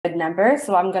good number,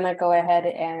 so I'm going to go ahead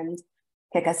and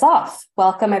kick us off.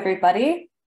 Welcome, everybody.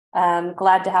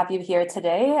 Glad to have you here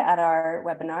today at our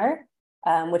webinar,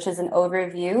 which is an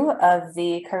overview of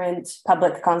the current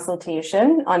public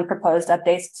consultation on proposed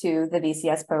updates to the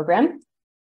VCS program.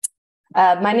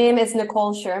 My name is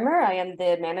Nicole Shermer. I am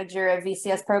the manager of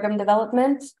VCS Program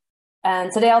Development.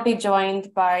 And today I'll be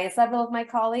joined by several of my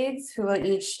colleagues who will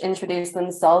each introduce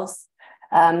themselves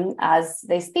as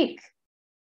they speak.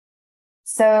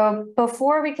 So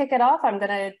before we kick it off, I'm going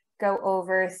to go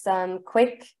over some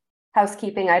quick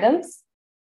housekeeping items.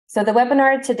 So the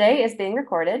webinar today is being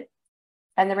recorded,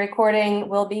 and the recording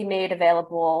will be made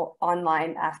available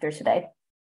online after today.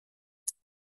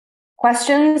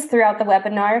 Questions throughout the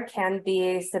webinar can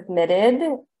be submitted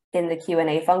in the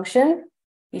Q&A function.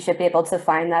 You should be able to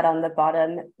find that on the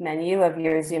bottom menu of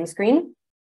your Zoom screen.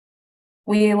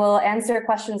 We will answer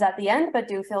questions at the end, but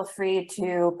do feel free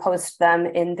to post them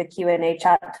in the Q&A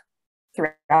chat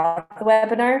throughout the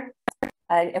webinar.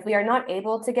 If we are not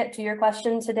able to get to your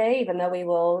question today, even though we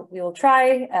will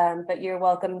try, but you're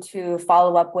welcome to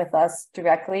follow up with us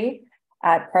directly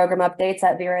at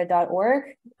programupdates@vera.org,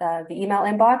 the email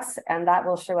inbox, and that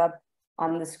will show up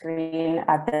on the screen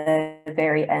at the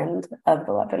very end of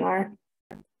the webinar.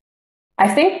 I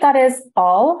think that is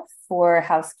all for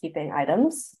housekeeping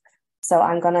items. So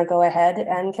I'm going to go ahead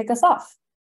and kick us off.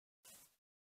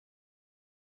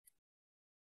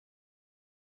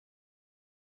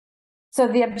 So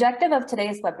the objective of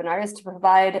today's webinar is to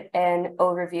provide an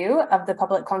overview of the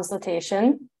public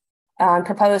consultation on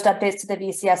proposed updates to the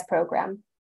VCS program,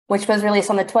 which was released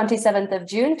on the 27th of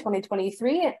June,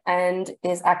 2023, and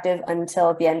is active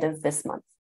until the end of this month.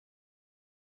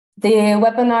 The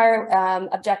webinar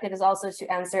objective is also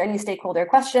to answer any stakeholder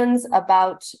questions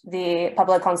about the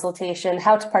public consultation,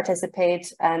 how to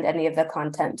participate, and any of the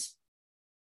content.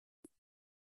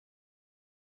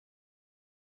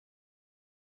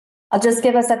 I'll just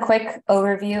give us a quick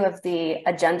overview of the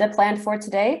agenda planned for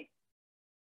today.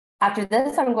 After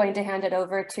this, I'm going to hand it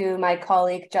over to my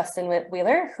colleague, Justin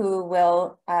Wheeler, who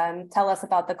will tell us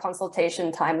about the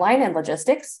consultation timeline and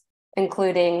logistics,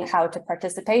 including how to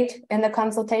participate in the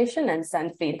consultation and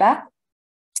send feedback.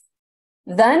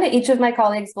 Then each of my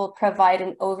colleagues will provide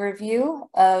an overview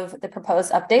of the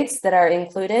proposed updates that are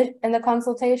included in the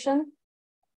consultation.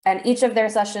 And each of their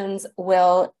sessions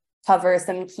will cover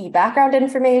some key background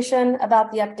information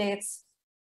about the updates.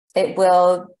 It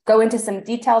will go into some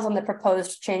details on the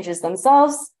proposed changes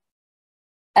themselves.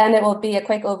 And it will be a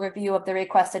quick overview of the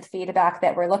requested feedback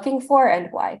that we're looking for and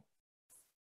why.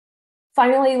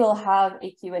 Finally, we'll have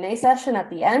a Q&A session at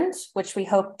the end, which we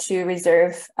hope to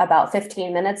reserve about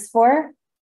 15 minutes for.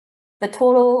 The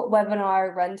total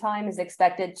webinar runtime is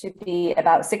expected to be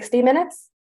about 60 minutes,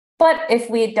 but if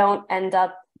we don't end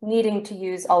up needing to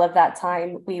use all of that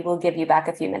time, we will give you back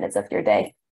a few minutes of your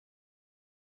day.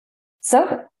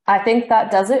 So I think that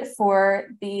does it for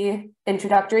the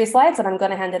introductory slides, and I'm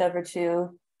going to hand it over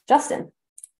to Justin.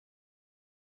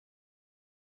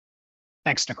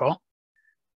 Thanks, Nicole.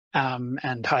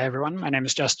 And hi, everyone. My name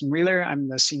is Justin Wheeler. I'm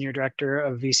the Senior Director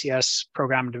of VCS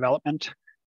Program Development.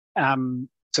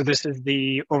 So this is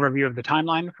the overview of the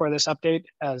timeline for this update.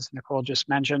 As Nicole just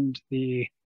mentioned, the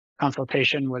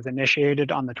consultation was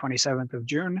initiated on the 27th of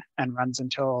June and runs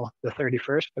until the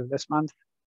 31st of this month.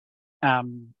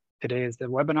 Today is the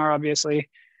webinar, obviously.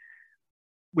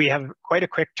 We have quite a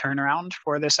quick turnaround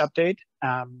for this update.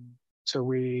 So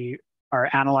we are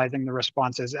analyzing the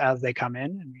responses as they come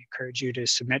in, and we encourage you to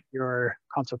submit your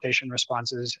consultation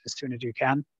responses as soon as you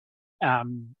can.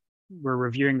 We're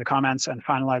reviewing the comments and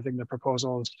finalizing the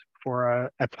proposals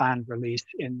for a planned release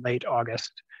in late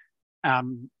August.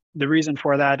 The reason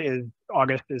for that is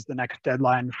August is the next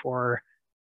deadline for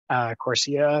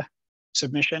CORSIA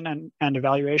submission and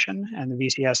evaluation, and the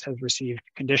VCS has received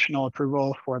conditional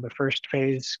approval for the first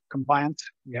phase compliance.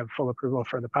 We have full approval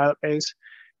for the pilot phase.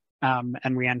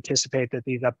 And we anticipate that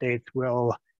these updates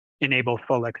will enable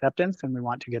full acceptance, and we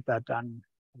want to get that done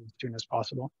as soon as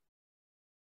possible.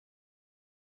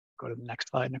 Go to the next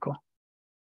slide, Nicole.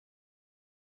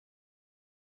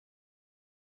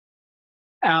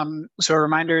 So a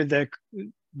reminder that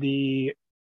the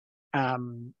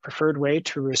preferred way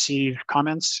to receive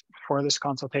comments for this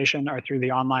consultation are through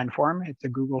the online form. It's a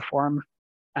Google form.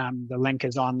 The link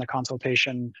is on the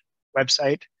consultation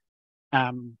website.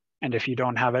 And if you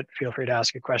don't have it, feel free to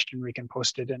ask a question. We can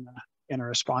post it in a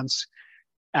response.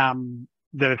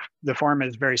 The form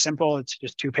is very simple. It's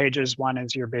just 2 pages. One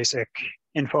is your basic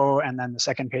info, and then the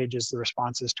second page is the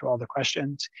responses to all the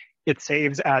questions. It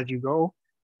saves as you go,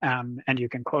 and you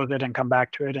can close it and come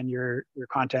back to it, and your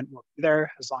content will be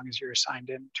there as long as you're signed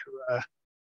in to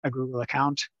a Google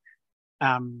account.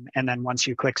 And then once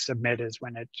you click submit is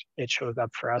when it shows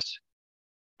up for us.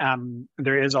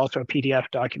 There is also a PDF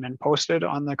document posted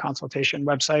on the consultation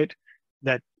website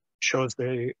that shows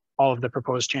all of the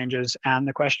proposed changes and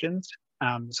the questions,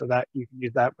 so that you can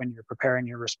use that when you're preparing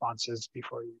your responses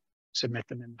before you submit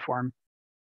them in the form.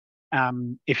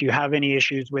 If you have any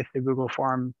issues with the Google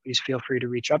form, please feel free to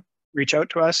reach out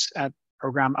to us at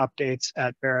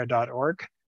programupdates@vera.org.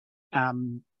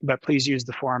 But please use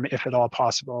the form if at all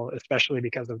possible, especially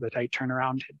because of the tight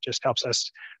turnaround. It just helps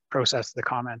us process the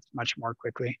comments much more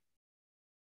quickly.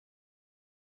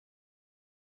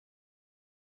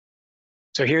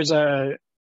 So here's a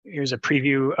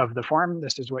preview of the form.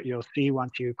 This is what you'll see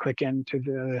once you click into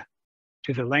the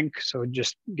link. So it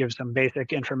just gives some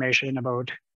basic information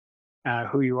about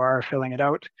who you are filling it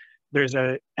out. There's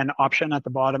an option at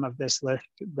the bottom of this list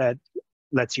that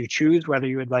lets you choose whether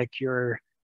you would like your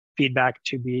feedback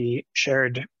to be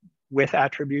shared with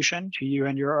attribution to you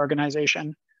and your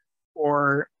organization,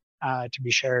 or to be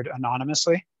shared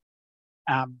anonymously.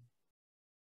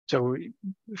 So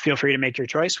feel free to make your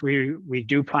choice. We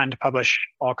do plan to publish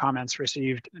all comments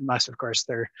received, unless of course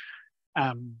they're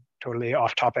totally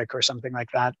off topic or something like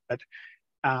that. But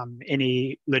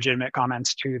any legitimate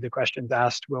comments to the questions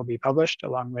asked will be published,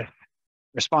 along with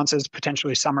responses,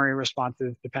 potentially summary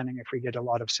responses, depending if we get a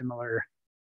lot of similar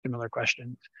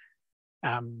questions.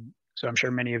 So I'm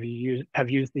sure many of you have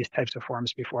used these types of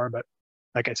forms before, but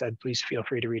like I said, please feel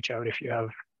free to reach out if you have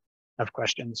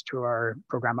questions to our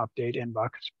program update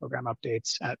inbox,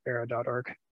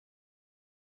 programupdates@vera.org.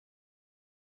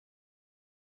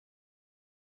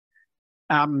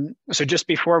 So just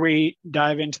before we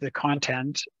dive into the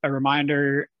content, a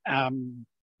reminder,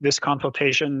 this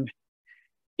consultation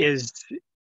is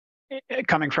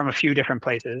coming from a few different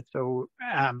places. So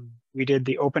we did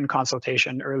the open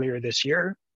consultation earlier this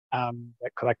year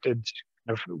that collected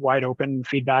kind of wide open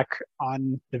feedback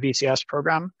on the VCS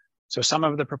program. So some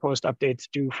of the proposed updates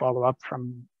do follow up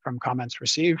from comments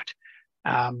received.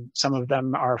 Some of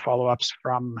them are follow-ups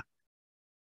from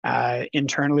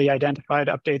internally identified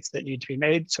updates that need to be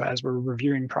made. So as we're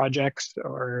reviewing projects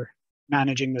or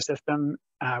managing the system,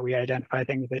 we identify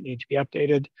things that need to be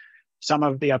updated. Some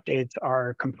of the updates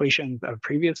are completions of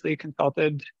previously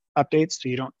consulted updates, so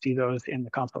you don't see those in the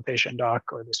consultation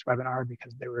doc or this webinar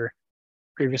because they were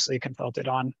previously consulted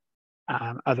on,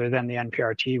 other than the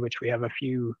NPRT, which we have a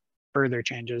few further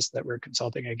changes that we're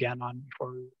consulting again on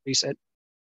before we release it.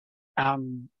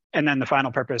 And then the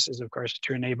final purpose is, of course,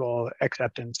 to enable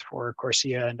acceptance for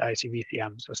CORSIA and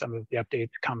ICVCM. So some of the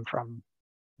updates come from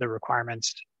the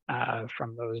requirements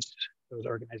from those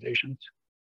organizations.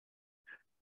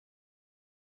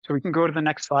 So we can go to the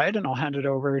next slide, and I'll hand it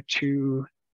over to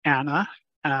Anna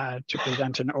to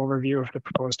present an overview of the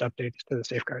proposed updates to the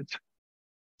safeguards.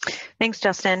 Thanks,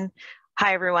 Justin.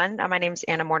 Hi, everyone. My name is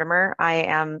Anna Mortimer.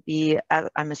 I'm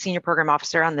a senior program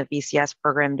officer on the VCS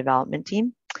program development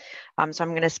team. So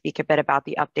I'm going to speak a bit about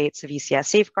the updates of VCS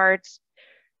safeguards.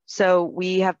 So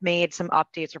we have made some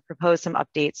updates or proposed some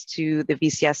updates to the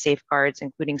VCS safeguards,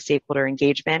 including stakeholder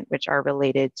engagement, which are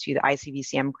related to the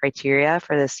ICVCM criteria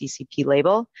for the CCP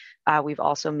label. We've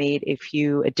also made a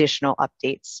few additional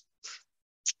updates.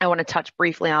 I want to touch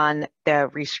briefly on the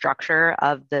restructure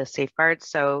of the safeguards.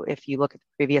 So if you look at the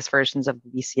previous versions of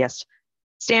the VCS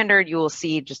standard, you will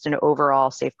see just an overall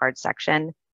safeguard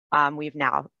section. We've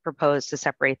now proposed to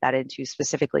separate that into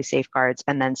specifically safeguards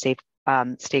and then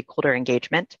stakeholder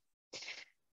engagement.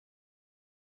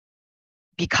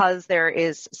 Because there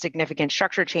is significant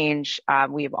structure change,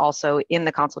 we've also in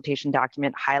the consultation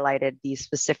document highlighted the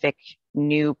specific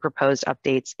new proposed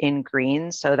updates in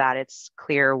green so that it's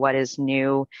clear what is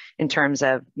new in terms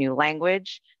of new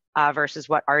language versus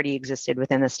what already existed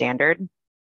within the standard.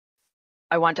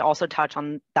 I want to also touch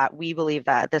on that we believe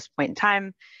that at this point in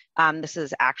time, this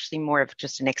is actually more of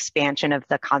just an expansion of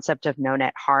the concept of no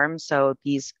net harm. So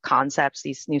these concepts,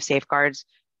 these new safeguards,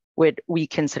 we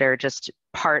consider just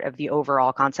part of the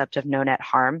overall concept of no net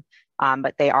harm,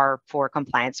 but they are for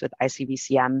compliance with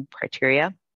ICVCM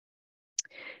criteria.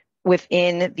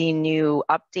 Within the new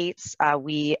updates,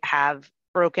 we have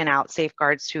broken out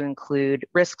safeguards to include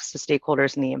risks to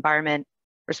stakeholders in the environment,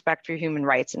 respect for human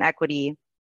rights and equity,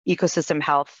 ecosystem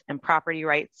health and property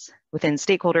rights. Within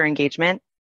stakeholder engagement,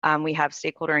 we have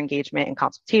stakeholder engagement and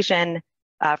consultation,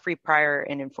 free, prior,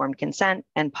 and informed consent,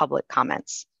 and public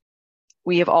comments.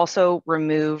 We have also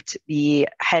removed the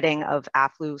heading of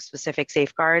AFLU-specific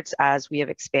safeguards as we have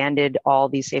expanded all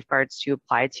these safeguards to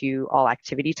apply to all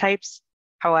activity types.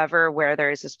 However, where there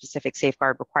is a specific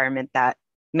safeguard requirement that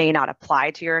may not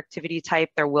apply to your activity type,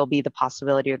 there will be the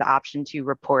possibility or the option to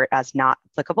report as not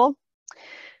applicable.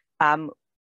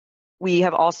 We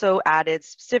have also added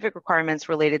specific requirements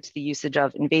related to the usage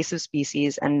of invasive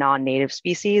species and non-native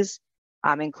species,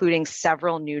 including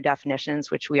several new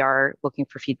definitions, which we are looking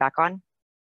for feedback on.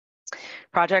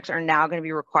 Projects are now going to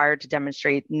be required to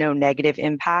demonstrate no negative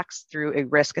impacts through a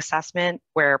risk assessment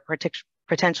where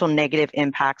potential negative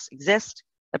impacts exist.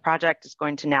 The project is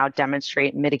going to now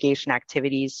demonstrate mitigation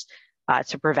activities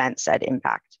to prevent said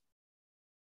impact.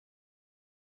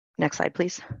 Next slide,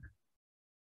 please.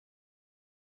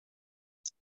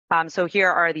 So here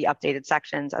are the updated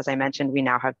sections. As I mentioned, we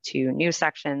now have 2 new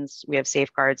sections. We have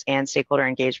safeguards and stakeholder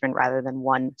engagement rather than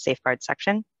 1 safeguard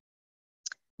section.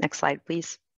 Next slide,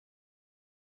 please.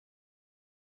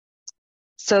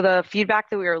 So the feedback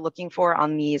that we are looking for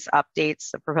on these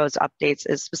updates, the proposed updates,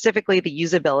 is specifically the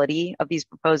usability of these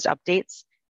proposed updates,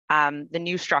 the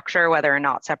new structure, whether or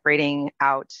not separating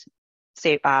out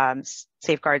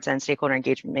safeguards and stakeholder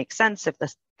engagement makes sense, if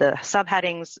the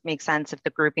subheadings make sense, if the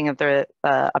grouping of the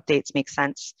updates makes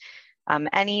sense.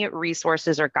 Any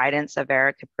resources or guidance that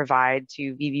Vera could provide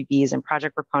to VBBs and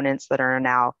project proponents that are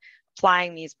now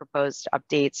applying these proposed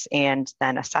updates and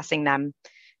then assessing them.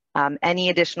 Any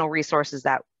additional resources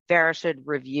that Vera should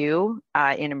review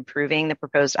in improving the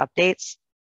proposed updates,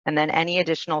 and then any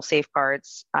additional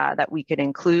safeguards that we could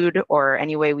include or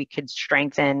any way we could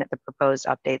strengthen the proposed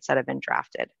updates that have been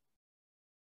drafted.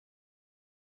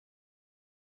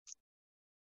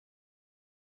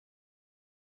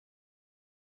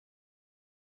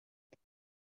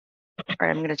 All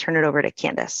right, I'm going to turn it over to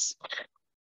Candace.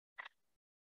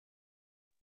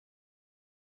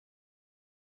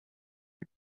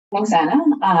 Thanks,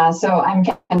 Anna. So I'm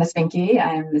Candace Finke.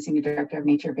 I'm the Senior Director of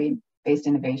Nature-Based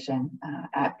Innovation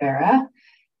at Vera.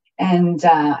 And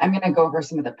I'm going to go over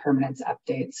some of the permanence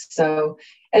updates. So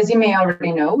as you may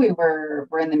already know,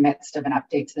 we're in the midst of an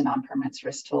update to the non-permanence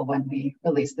risk tool when we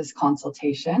released this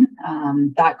consultation.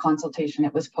 That consultation,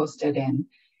 it was posted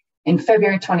in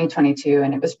February 2022,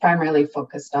 and it was primarily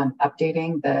focused on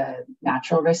updating the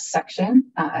natural risk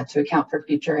section to account for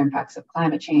future impacts of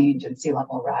climate change and sea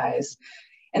level rise.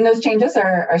 And those changes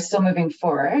are still moving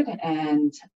forward,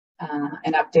 and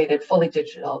an updated, fully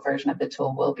digital version of the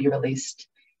tool will be released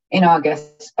in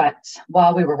August. But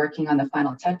while we were working on the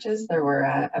final touches, there were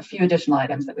a few additional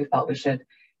items that we felt we should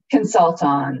consult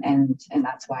on, and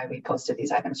that's why we posted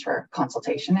these items for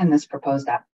consultation in this proposed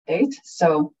update.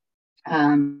 So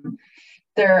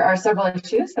there are several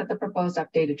issues that the proposed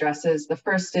update addresses. The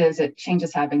first is it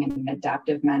changes having an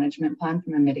adaptive management plan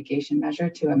from a mitigation measure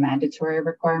to a mandatory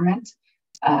requirement.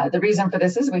 The reason for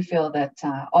this is we feel that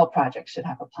all projects should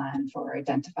have a plan for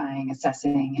identifying,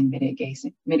 assessing, and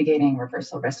mitigating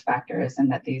reversal risk factors,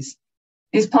 and that these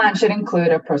plans should include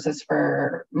a process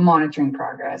for monitoring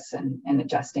progress and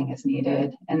adjusting as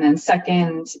needed. And then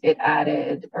second, it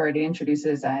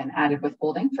introduces an added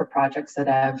withholding for projects that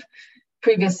have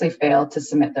previously failed to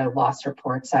submit their loss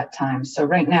reports at times. So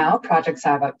right now, projects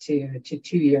have up to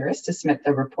 2 years to submit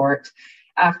the report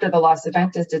after the loss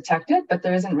event is detected, but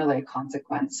there isn't really a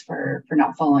consequence for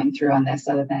not following through on this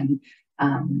other than,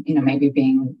 maybe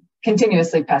being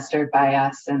continuously pestered by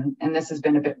us. And this has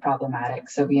been a bit problematic.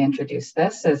 So we introduced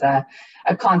this as a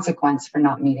consequence for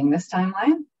not meeting this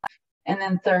timeline. And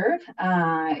then third,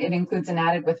 it includes an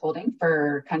added withholding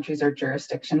for countries or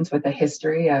jurisdictions with a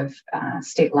history of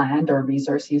state land or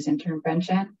resource use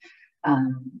intervention.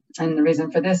 And the reason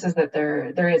for this is that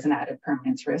there is an added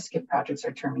permanence risk if projects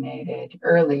are terminated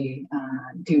early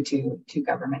due to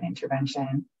government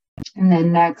intervention. And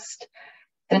then next,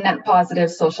 the net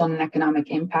positive social and economic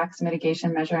impacts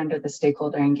mitigation measure under the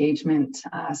stakeholder engagement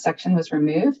section was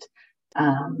removed.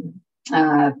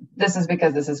 This is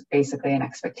because this is basically an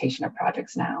expectation of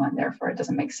projects now, and therefore it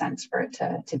doesn't make sense for it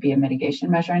to be a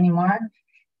mitigation measure anymore.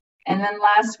 And then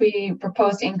last, we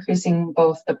proposed increasing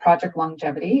both the project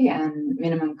longevity and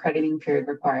minimum crediting period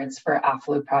required for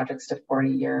AFLU projects to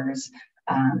 40 years.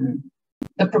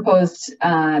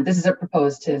 This is a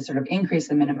proposed to sort of increase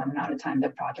the minimum amount of time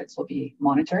that projects will be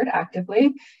monitored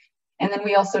actively. And then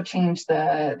we also changed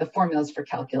the formulas for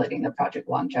calculating the project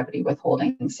longevity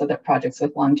withholding so that projects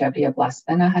with longevity of less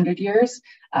than 100 years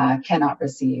cannot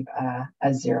receive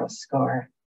a 0 score.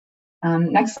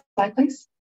 Next slide, please.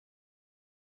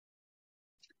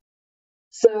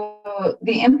 So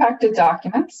the impacted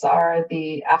documents are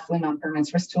the AFLU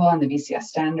non-permanence risk tool and the VCS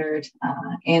standard.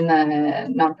 In the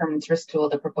non-permanence risk tool,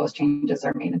 the proposed changes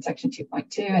are made in section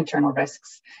 2.2, internal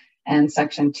risks, and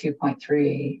section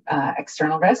 2.3,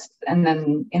 external risks. And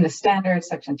then in the standard,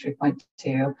 section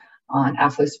 3.2 on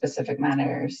AFLU specific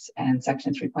matters, and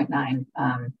section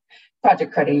 3.9,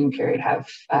 project crediting period have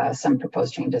some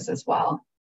proposed changes as well.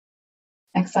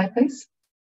 Next slide, please.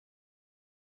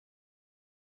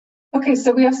 Okay,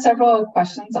 so we have several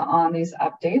questions on these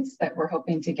updates that we're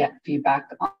hoping to get feedback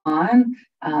on.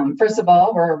 First of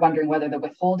all, we're wondering whether the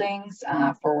withholdings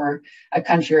for a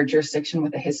country or jurisdiction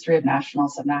with a history of national,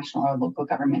 subnational, or local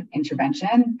government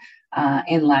intervention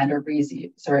in land or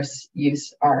resource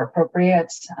use are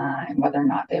appropriate, and whether or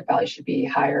not the value should be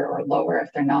higher or lower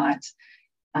if they're not.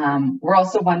 We're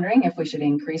also wondering if we should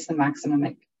increase the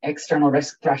maximum external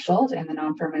risk threshold in the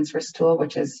non-permanence risk tool,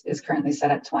 which is currently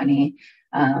set at 20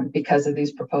 because of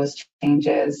these proposed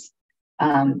changes.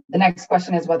 The next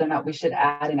question is whether or not we should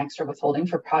add an extra withholding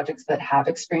for projects that have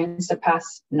experienced a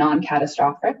past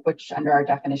non-catastrophic, which under our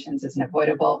definitions is an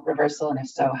avoidable reversal, and if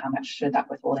so, how much should that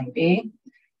withholding be?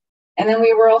 And then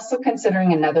we were also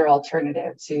considering another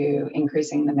alternative to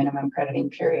increasing the minimum crediting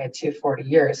period to 40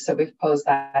 years. So we've posed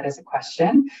that as a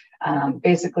question.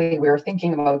 Basically, we were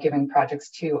thinking about giving projects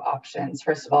two options.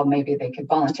 First of all, maybe they could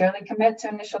voluntarily commit to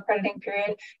initial crediting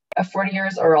period of 40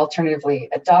 years, or alternatively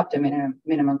adopt a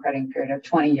minimum crediting period of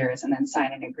 20 years and then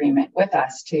sign an agreement with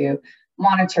us to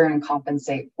monitor and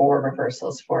compensate for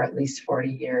reversals for at least 40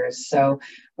 years. So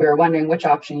we were wondering which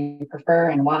option you prefer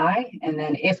and why. And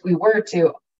then if we were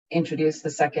to introduce the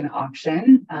second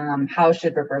option, how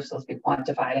should reversals be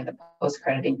quantified in the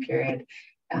post-crediting period?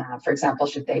 For example,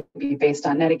 should they be based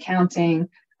on net accounting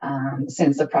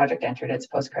since the project entered its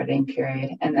post-crediting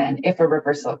period? And then if a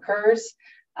reversal occurs,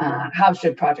 how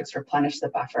should projects replenish the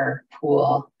buffer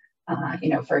pool?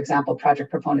 For example, project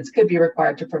proponents could be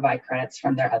required to provide credits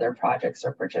from their other projects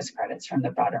or purchase credits from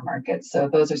the broader market. So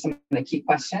those are some of the key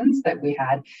questions that we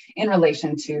had in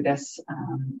relation to this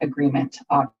agreement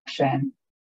option.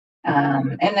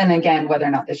 And then again, whether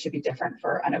or not this should be different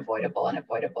for unavoidable and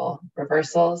avoidable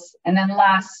reversals. And then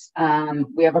last,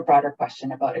 we have a broader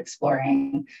question about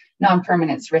exploring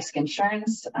non-permanence risk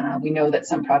insurance. We know that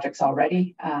some projects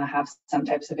already have some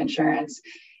types of insurance,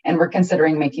 and we're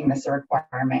considering making this a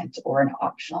requirement or an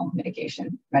optional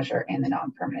mitigation measure in the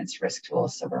non-permanence risk tool.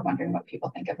 So we're wondering what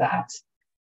people think of that.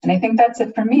 And I think that's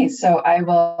it for me. So I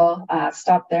will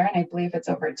stop there, and I believe it's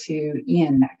over to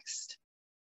Ian next.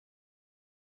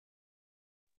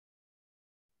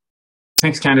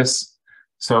 Thanks, Candice.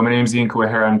 So my name is Ian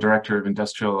Kawahara. I'm Director of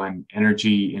Industrial and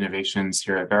Energy Innovations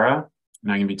here at Vera,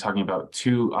 and I'm going to be talking about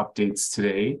two updates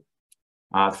today.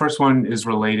 The first one is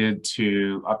related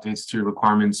to updates to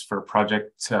requirements for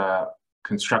project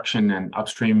construction and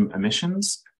upstream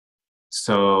emissions.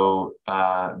 So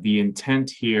the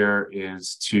intent here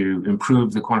is to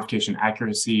improve the quantification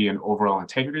accuracy and overall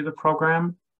integrity of the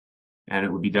program, and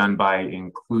it would be done by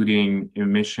including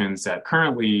emissions that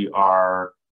currently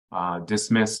are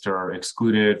dismissed or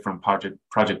excluded from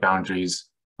project boundaries,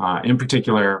 in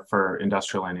particular for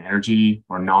industrial and energy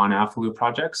or non-AFLU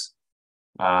projects.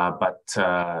 But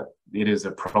it is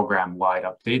a program-wide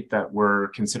update that we're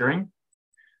considering.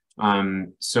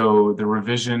 So the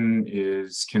revision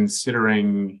is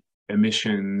considering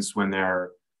emissions when they're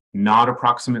not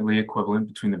approximately equivalent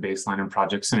between the baseline and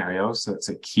project scenarios. So that's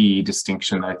a key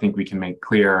distinction that I think we can make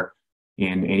clear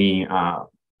in any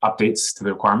updates to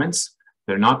the requirements.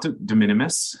 They're not de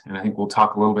minimis, and I think we'll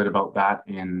talk a little bit about that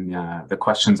in the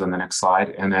questions on the next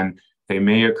slide. And then they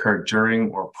may occur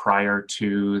during or prior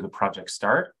to the project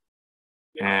start.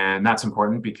 And that's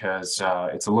important because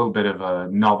it's a little bit of a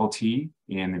novelty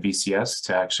in the VCS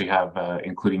to actually have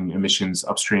including emissions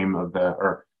upstream of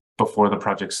or before the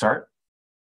project start.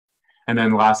 And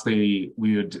then lastly,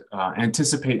 we would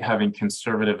anticipate having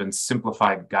conservative and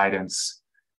simplified guidance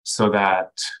so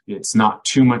that it's not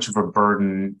too much of a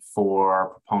burden for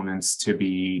proponents to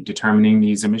be determining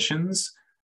these emissions.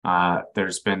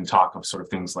 There's been talk of sort of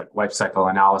things like life cycle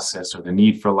analysis or the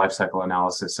need for life cycle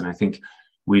analysis, and I think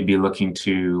we'd be looking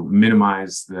to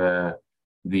minimize the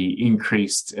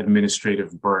increased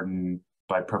administrative burden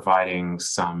by providing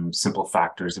some simple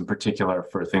factors, in particular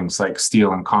for things like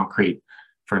steel and concrete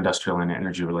for industrial and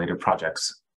energy related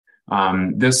projects.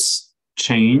 This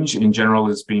change in general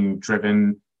is being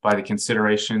driven by the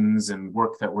considerations and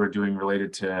work that we're doing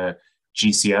related to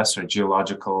GCS, or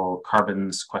geological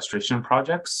carbon sequestration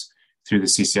projects, through the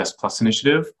CCS Plus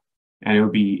initiative. And it will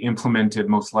be implemented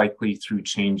most likely through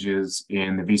changes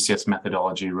in the VCS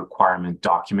methodology requirement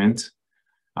document.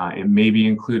 It may be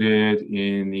included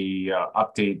in the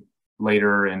update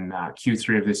later in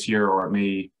Q3 of this year, or it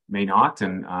may not,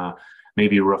 and may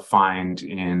be refined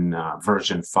in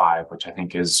version 5, which I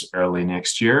think is early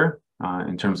next year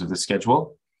in terms of the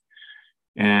schedule.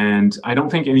 And I don't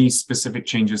think any specific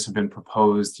changes have been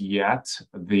proposed yet.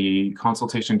 The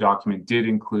consultation document did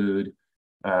include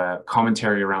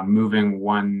commentary around moving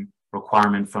one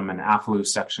requirement from an AFLU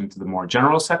section to the more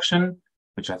general section,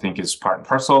 which I think is part and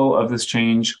parcel of this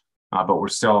change. but we're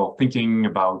still thinking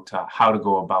about how to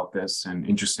go about this and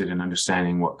interested in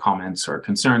understanding what comments or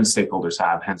concerns stakeholders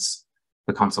have, hence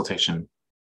the consultation.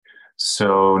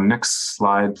 So next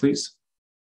slide, please.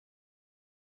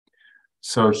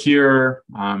 So here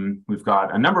we've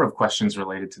got a number of questions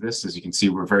related to this. As you can see,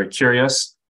 we're very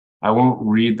curious. I won't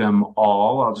read them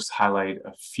all. I'll just highlight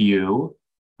a few.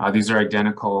 These are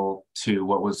identical to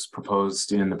what was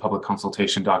proposed in the public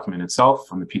consultation document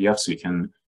itself on the PDF, so you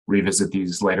can revisit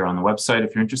these later on the website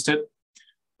if you're interested.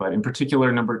 But in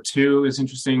particular, number 2 is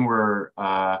interesting. We're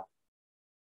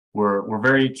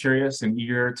very curious and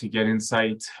eager to get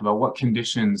insight about what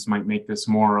conditions might make this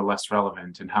more or less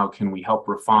relevant, and how can we help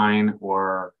refine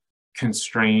or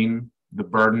constrain the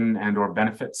burden and or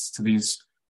benefits to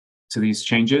these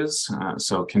changes.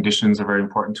 So conditions are very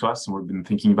important to us, and we've been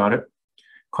thinking about it.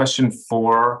 Question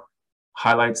 4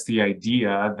 highlights the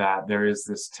idea that there is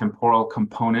this temporal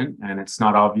component, and it's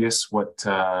not obvious what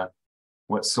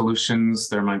solutions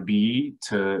there might be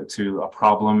to a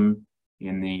problem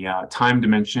in the time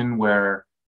dimension, where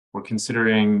we're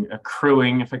considering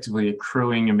effectively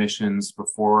accruing emissions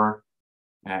before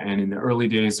and in the early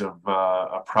days of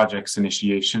a project's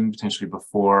initiation, potentially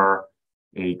before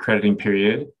a crediting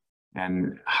period,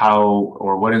 and how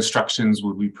or what instructions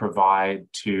would we provide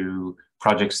to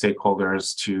project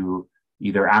stakeholders to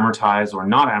either amortize or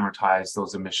not amortize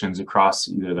those emissions across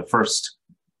either the first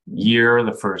year,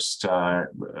 the first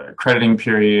crediting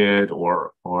period,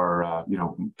 or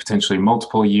potentially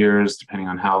multiple years, depending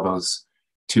on how those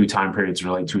 2 time periods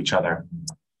relate to each other.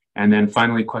 And then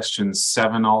finally, question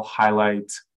 7, I'll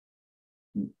highlight.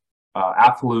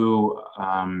 AFLU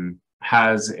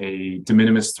has a de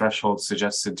minimis threshold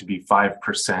suggested to be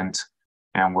 5%,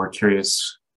 and we're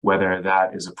curious whether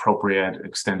that is appropriate,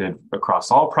 extended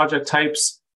across all project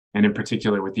types, and in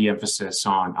particular with the emphasis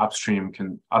on upstream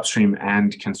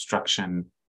and construction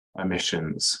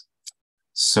emissions.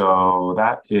 So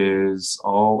that is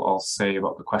all I'll say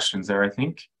about the questions there, I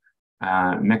think.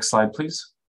 Next slide,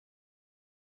 please.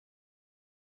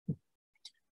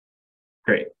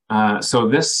 Great. So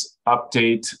this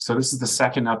is the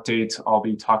second update I'll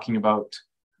be talking about.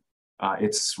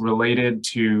 It's related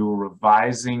to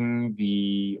revising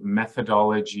the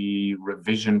methodology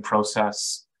revision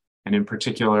process, and in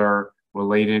particular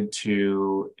related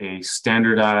to a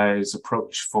standardized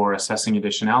approach for assessing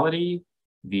additionality,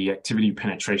 the activity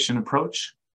penetration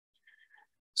approach.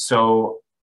 So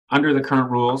under the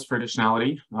current rules for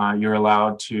additionality, you're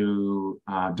allowed to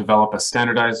develop a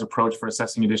standardized approach for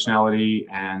assessing additionality,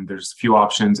 and there's a few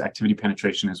options. Activity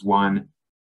penetration is one,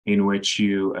 in which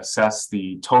you assess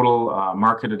the total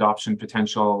market adoption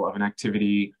potential of an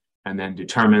activity, and then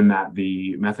determine that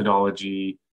the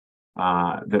methodology,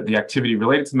 that the activity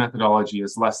related to methodology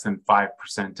is less than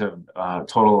 5% of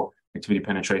total activity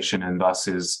penetration, and thus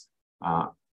is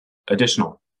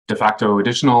additional, de facto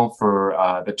additional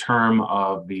for the term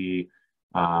of the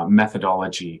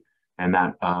methodology. And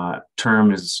that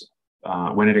term is,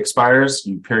 when it expires,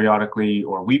 we periodically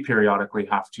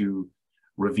have to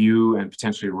review and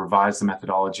potentially revise the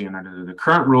methodology. And under the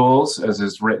current rules, as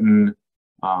is written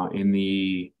in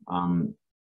the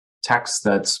text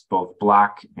that's both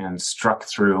black and struck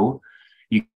through,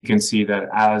 you can see that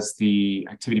as the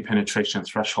activity penetration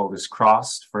threshold is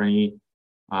crossed for any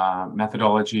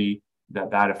methodology,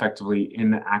 that effectively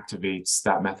inactivates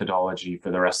that methodology for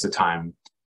the rest of the time.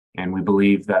 And we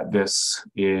believe that this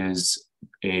is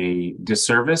a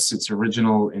disservice. Its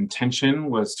original intention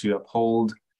was to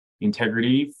uphold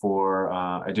integrity for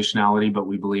additionality, but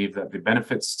we believe that the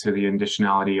benefits to the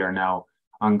additionality are now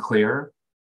unclear,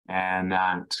 and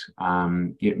that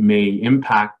it may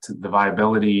impact the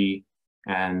viability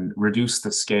and reduce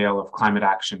the scale of climate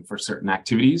action for certain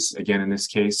activities. Again, in this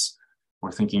case,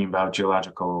 we're thinking about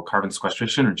geological carbon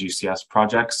sequestration, or GCS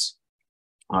projects.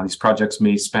 These projects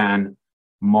may span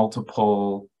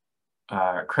multiple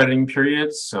crediting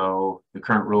periods. So the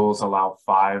current rules allow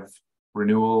 5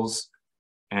 renewals,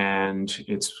 and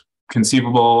it's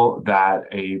conceivable that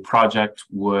a project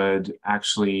would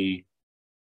actually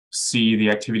see the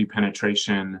activity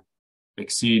penetration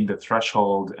exceed the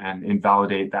threshold and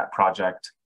invalidate that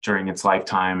project during its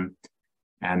lifetime.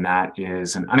 And that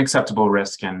is an unacceptable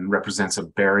risk and represents a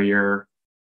barrier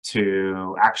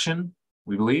to action,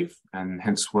 we believe. And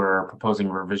hence we're proposing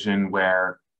a revision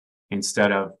where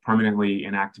instead of permanently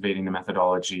inactivating the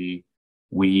methodology,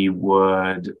 we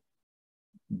would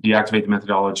deactivate the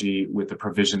methodology with the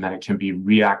provision that it can be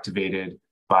reactivated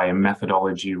by a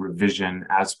methodology revision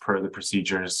as per the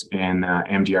procedures in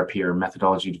MDRP, or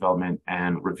Methodology Development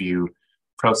and Review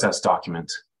Process document.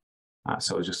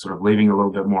 So just sort of leaving a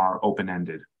little bit more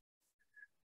open-ended.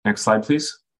 Next slide,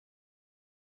 please.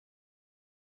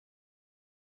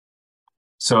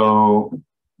 So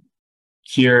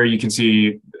here you can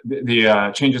see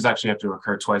the changes actually have to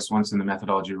occur twice, once in the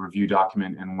methodology review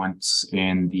document and once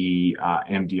in the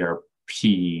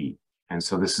MDRP. And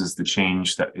so this is the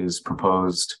change that is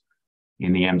proposed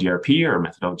in the MDRP, or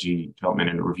Methodology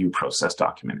Development and Review Process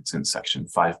document. It's in section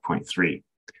 5.3.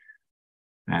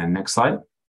 And next slide.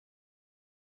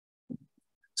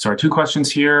 So our two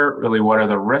questions here, really, what are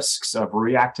the risks of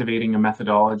reactivating a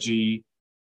methodology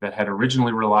that had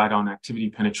originally relied on activity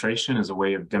penetration as a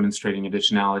way of demonstrating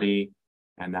additionality,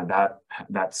 and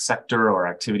that sector or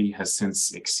activity has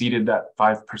since exceeded that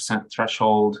 5%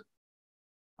 threshold?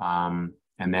 And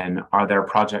then are there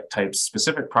project types,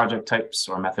 specific project types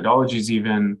or methodologies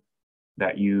even,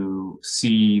 that you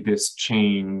see this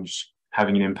change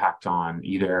having an impact on,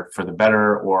 either for the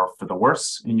better or for the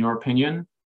worse, in your opinion,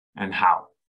 and how?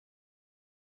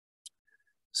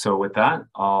 So with that,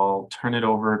 I'll turn it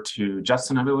over to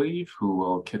Justin, I believe, who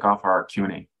will kick off our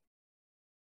Q&A.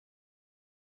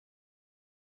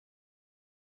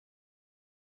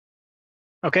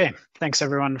 Okay, thanks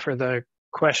everyone for the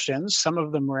questions. Some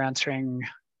of them we're answering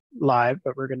live,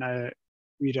 but we're gonna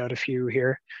read out a few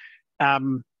here.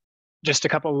 Just a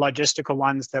couple logistical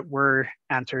ones that were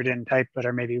answered in type, but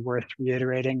are maybe worth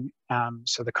reiterating.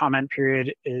 So the comment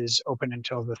period is open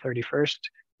until the 31st.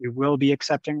 We will be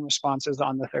accepting responses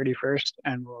on the 31st,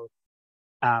 and we'll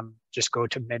just go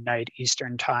to midnight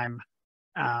Eastern time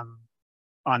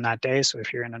on that day. So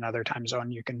if you're in another time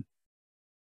zone, you can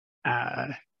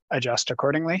adjust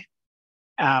accordingly.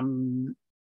 And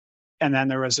then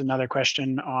there was another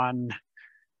question on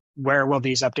where will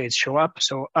these updates show up?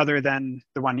 So other than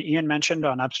the one Ian mentioned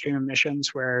on upstream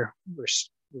emissions, where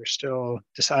we're still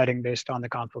deciding based on the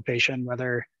consultation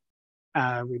whether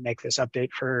we make this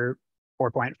update for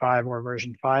 4.5 or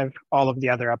version 5, all of the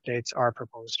other updates are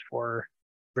proposed for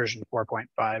version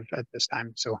 4.5 at this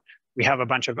time. So we have a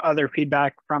bunch of other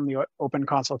feedback from the open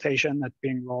consultation that's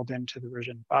being rolled into the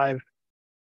version 5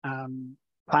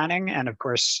 planning. And of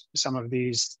course, some of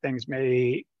these things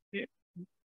may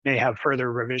have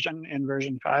further revision in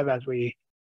version 5 as we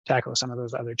tackle some of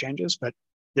those other changes, but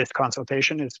this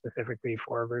consultation is specifically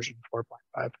for version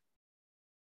 4.5.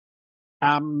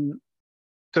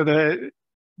 So the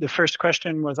first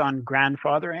question was on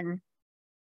grandfathering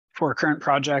for current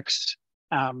projects.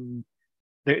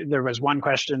 There was one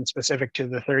question specific to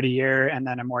the 30-year and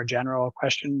then a more general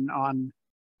question on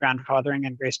grandfathering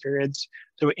and grace periods.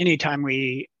 So anytime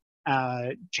we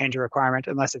change a requirement,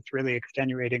 unless it's really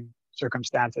extenuating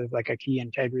circumstances like a key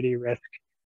integrity risk,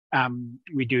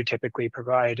 we do typically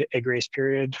provide a grace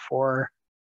period for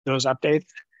those updates.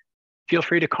 Feel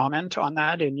free to comment on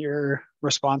that in your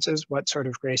responses, what sort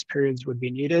of grace periods would be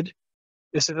needed.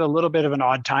 This is a little bit of an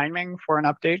odd timing for an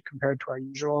update compared to our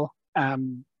usual.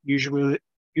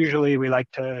 Usually we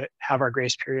like to have our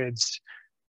grace periods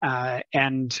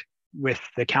end with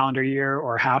the calendar year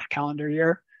or half calendar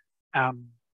year.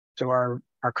 So our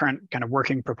current kind of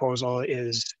working proposal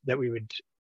is that we would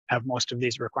have most of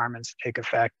these requirements take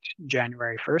effect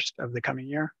January 1st of the coming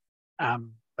year.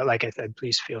 But like I said,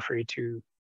 please feel free to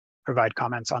provide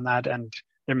comments on that, and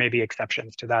there may be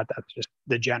exceptions to that. That's just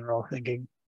the general thinking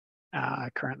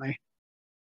currently.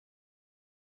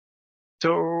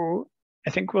 So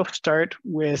I think we'll start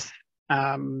with,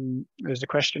 there's a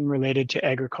question related to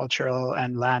agricultural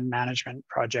and land management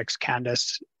projects,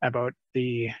 Candace, about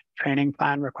the training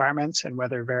plan requirements and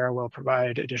whether Vera will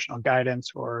provide additional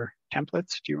guidance or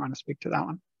templates. Do you want to speak to that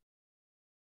one?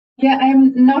 Yeah,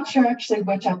 I'm not sure actually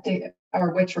which update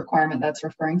or which requirement that's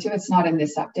referring to. It's not in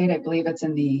this update. I believe it's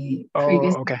in the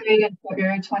previous update in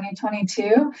February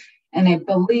 2022. And I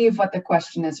believe what the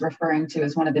question is referring to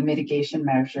is one of the mitigation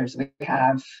measures we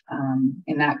have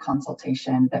in that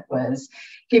consultation that was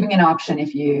giving an option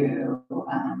if you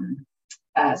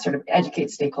sort of educate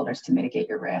stakeholders to mitigate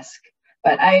your risk.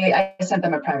 But I sent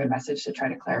them a private message to try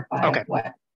to clarify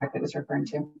what it was referring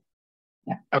to.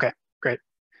 Yeah. Okay, great.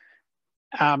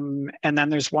 And then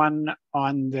there's one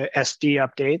on the SD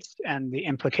updates and the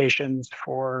implications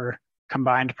for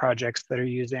combined projects that are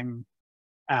using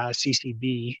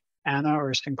CCB. Anna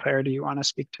or Sinclair, do you want to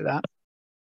speak to that?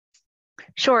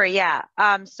 Sure, yeah.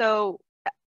 So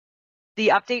the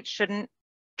update shouldn't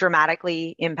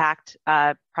dramatically impact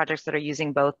projects that are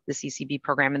using both the CCB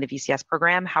program and the VCS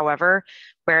program. However,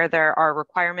 where there are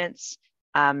requirements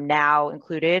now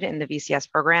included in the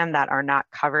VCS program that are not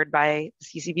covered by the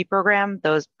CCB program,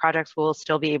 those projects will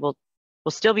still be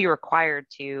required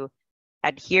to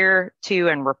adhere to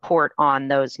and report on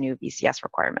those new VCS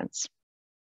requirements.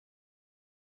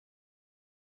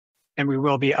 And we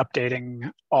will be updating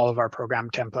all of our program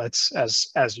templates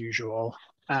as usual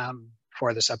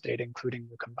for this update, including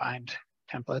the combined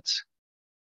templates.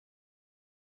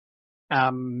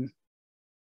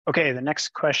 Okay, the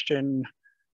next question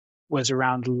was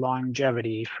around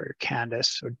longevity for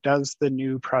Candace. So does the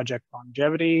new project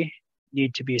longevity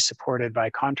need to be supported by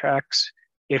contracts?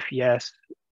 If yes,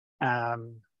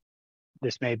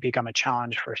 this may become a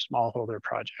challenge for smallholder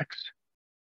projects.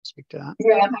 Speak to that.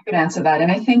 Yeah, I'm happy to answer that.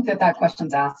 And I think that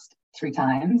question's asked 3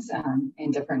 times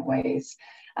in different ways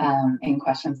in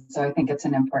questions. So I think it's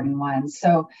an important one.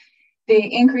 So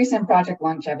the increase in project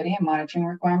longevity and monitoring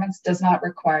requirements does not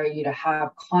require you to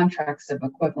have contracts of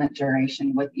equivalent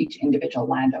duration with each individual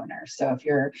landowner. So if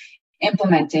you're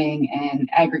implementing an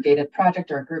aggregated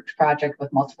project or a grouped project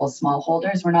with multiple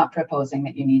smallholders, we're not proposing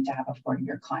that you need to have a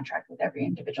 40-year contract with every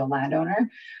individual landowner.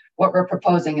 What we're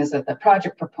proposing is that the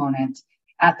project proponent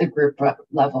at the group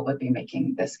level would be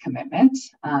making this commitment,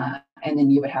 and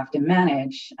then you would have to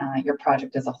manage your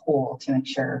project as a whole to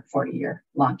ensure 40-year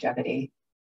longevity.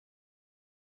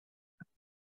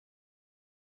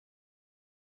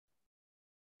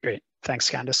 Great, thanks,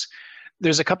 Candace.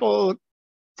 There's a couple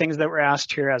things that were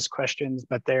asked here as questions,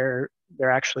 but they're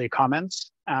actually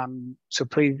comments. So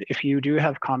please, if you do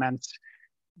have comments,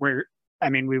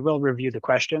 we will review the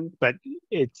questions, but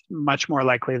it's much more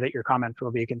likely that your comments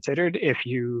will be considered if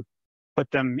you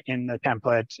put them in the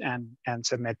template and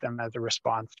submit them as a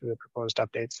response to the proposed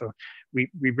updates. So we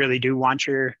really do want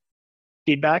your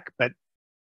feedback, but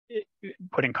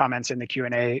putting comments in the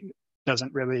Q&A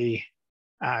doesn't really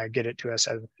get it to us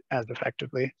as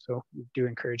effectively. So we do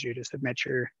encourage you to submit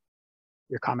your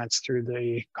comments through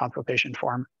the consultation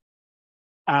form.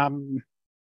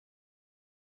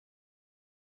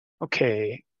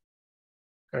 Okay,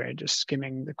 sorry, just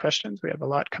skimming the questions. We have a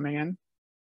lot coming in.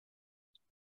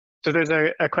 So there's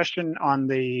a question on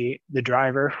the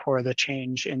driver for the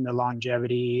change in the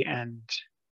longevity and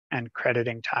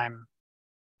crediting time.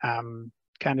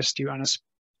 Candace, do you want to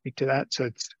speak to that? So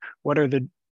it's, what are the,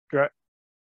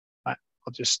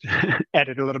 I'll just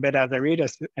edit a little bit as I read. I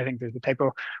think there's a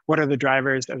typo. What are the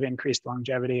drivers of increased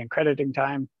longevity and crediting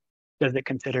time? Does it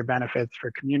consider benefits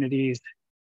for communities?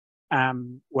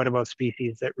 What about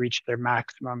species that reach their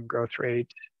maximum growth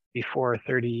rate before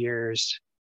 30 years?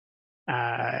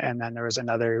 And then there was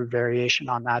another variation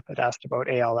on that asked about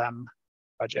ALM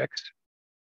projects.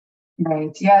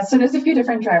 Right, yeah, so there's a few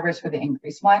different drivers for the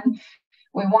increase. One,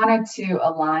 we wanted to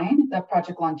align the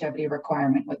project longevity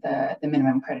requirement with the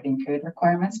minimum crediting period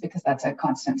requirements, because that's a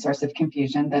constant source of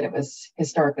confusion, that it was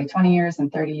historically 20 years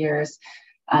and 30 years.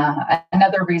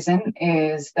 Another reason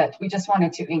is that we just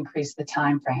wanted to increase the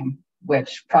time frame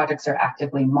which projects are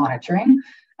actively monitoring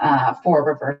for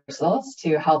reversals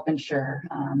to help ensure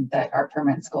that our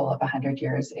permanence goal of 100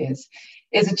 years is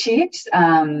achieved.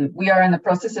 We are in the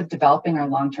process of developing our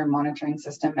long-term monitoring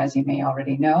system, as you may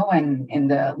already know, and in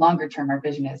the longer term, our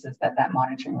vision is that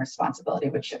monitoring responsibility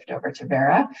would shift over to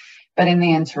Vera. But in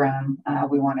the interim,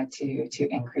 we wanted to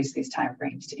increase these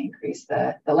timeframes to increase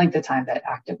the length of time that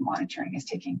active monitoring is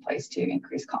taking place to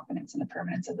increase confidence in the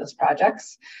permanence of those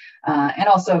projects, and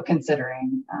also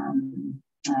considering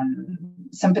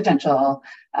some potential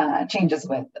changes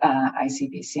with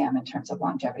ICBCM in terms of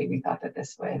longevity. We thought that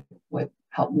this would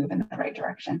help move in the right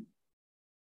direction.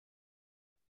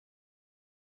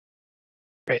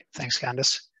 Great, thanks,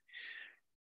 Candace.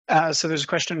 So there's a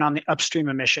question on the upstream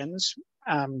emissions.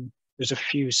 There's a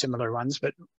few similar ones,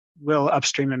 but will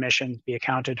upstream emissions be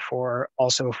accounted for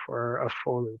also for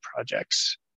AFOLU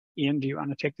projects? Ian, do you want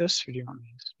to take this, or do you want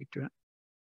me to speak to it?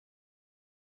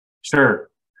 Sure.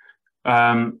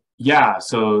 Yeah,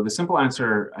 so the simple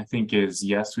answer, I think, is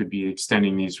yes, we'd be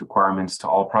extending these requirements to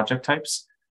all project types.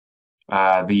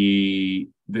 The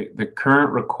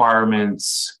current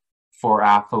requirements for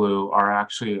AFOLU are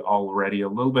actually already a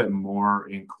little bit more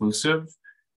inclusive,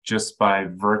 just by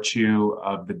virtue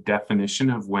of the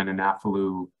definition of when an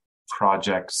AFOLU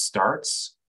project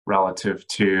starts relative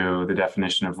to the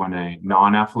definition of when a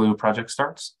non-AFOLU project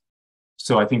starts.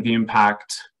 So I think the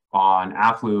impact on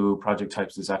AFOLU project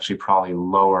types is actually probably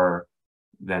lower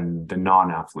than the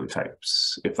non-AFOLU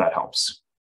types, if that helps.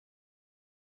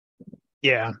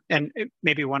 Yeah, and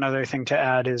maybe one other thing to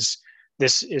add is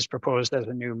this is proposed as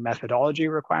a new methodology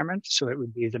requirement. So it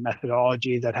would be the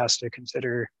methodology that has to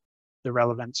consider the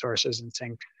relevant sources and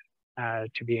sink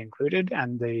to be included,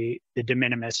 and the de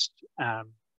minimis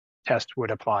test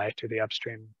would apply to the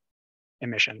upstream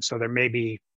emissions. So there may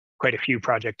be quite a few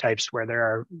project types where there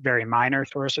are very minor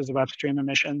sources of upstream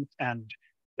emissions and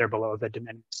they're below the de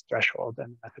minimis threshold,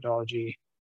 and methodology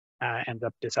ends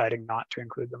up deciding not to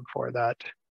include them for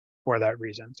that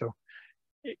reason. So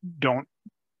don't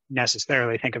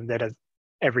necessarily think of that as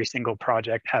every single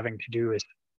project having to do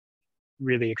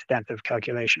really extensive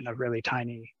calculation of really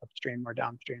tiny upstream or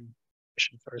downstream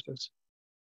emission sources.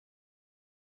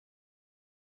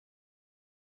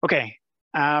 Okay.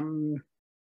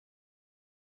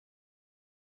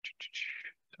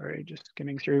 Sorry, just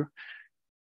skimming through.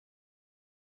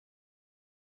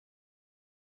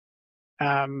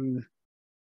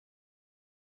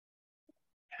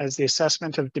 As the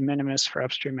assessment of de minimis for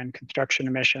upstream and construction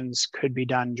emissions could be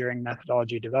done during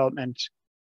methodology development,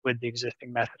 would the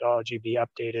existing methodology be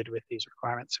updated with these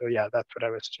requirements? So yeah, that's what I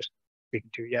was just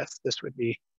speaking to. Yes, this would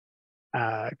be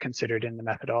considered in the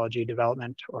methodology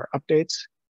development or updates.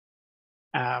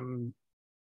 A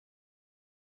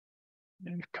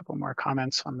couple more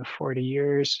comments on the 40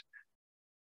 years.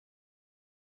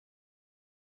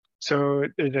 So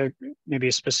there's maybe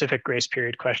a specific grace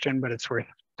period question, but it's worth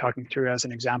talking through as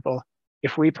an example.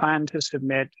 If we plan to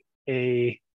submit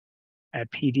a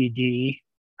PDD,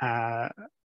 a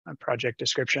project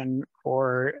description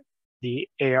for the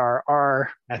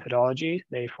ARR methodology,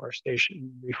 the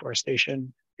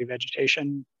reforestation,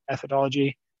 revegetation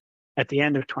methodology, at the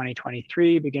end of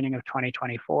 2023, beginning of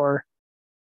 2024,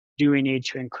 do we need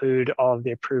to include all of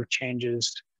the approved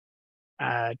changes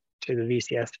to the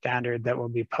VCS standard that will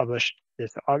be published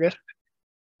this August?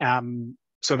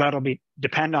 So that'll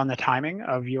depend on the timing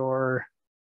of your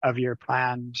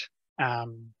planned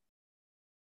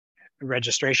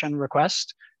registration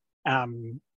request.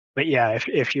 But yeah,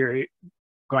 if you're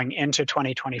going into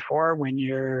 2024 when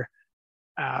you're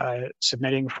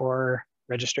submitting for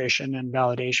registration and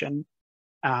validation,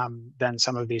 then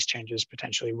some of these changes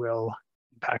potentially will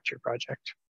impact your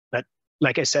project. But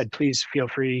like I said, please feel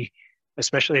free,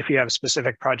 especially if you have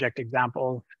specific project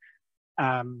examples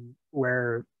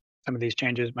where some of these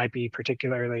changes might be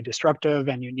particularly disruptive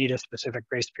and you need a specific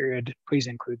grace period, please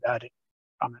include that in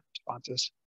comment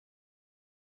responses.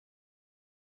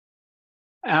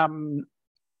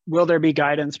 Will there be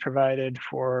guidance provided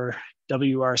for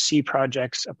WRC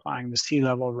projects applying the sea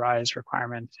level rise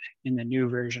requirement in the new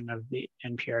version of the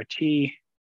NPRT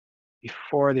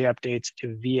before the updates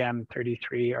to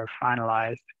VM33 are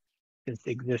finalized, since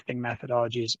the existing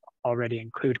methodologies already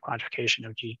include quantification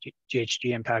of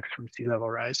GHG impacts from sea level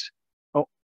rise? Oh,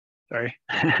 sorry,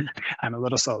 I'm a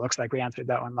little slow. Looks like we answered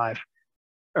that one live,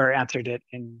 or answered it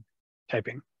in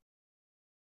typing.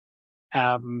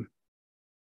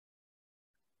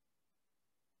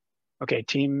 Okay,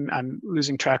 team, I'm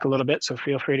losing track a little bit, so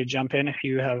feel free to jump in if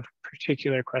you have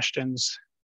particular questions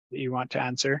that you want to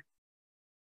answer.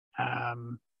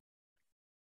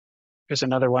 There's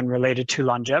another one related to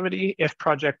longevity. If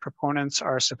project proponents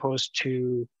are supposed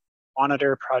to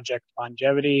monitor project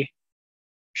longevity,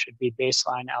 should be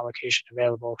baseline allocation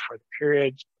available for the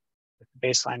period, with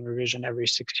baseline revision every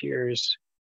 6 years,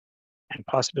 and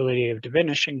possibility of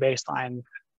diminishing baselines.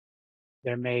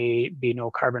 There may be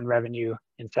no carbon revenue.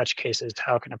 In such cases,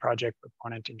 how can a project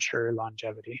proponent ensure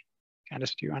longevity?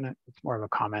 Candice, do you want to? It's more of a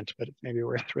comment, but it's maybe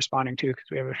worth responding to because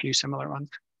we have a few similar ones.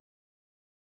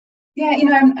 Yeah,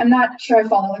 I'm not sure I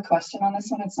follow the question on this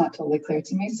one. It's not totally clear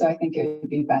to me, so I think it would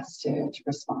be best to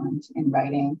respond in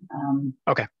writing.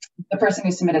 Okay. The person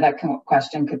who submitted that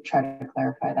question could try to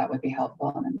clarify. That would be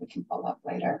helpful, and then we can follow up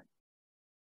later.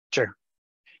 Sure.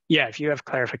 Yeah, if you have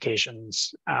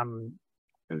clarifications,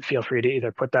 feel free to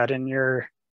either put that in your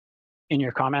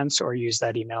comments or use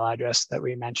that email address that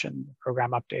we mentioned,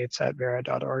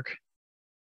 programupdates@vera.org.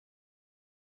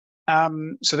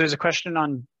 So there's a question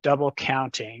on double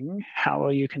counting. How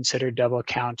will you consider double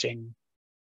counting,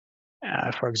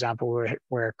 for example,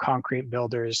 where concrete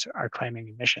builders are claiming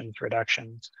emissions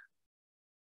reductions?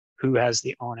 Who has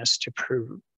the onus to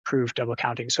prove double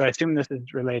counting? So I assume this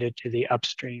is related to the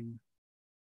upstream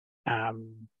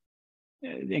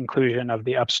inclusion of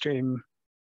the upstream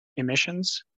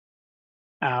emissions.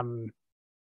 Yeah,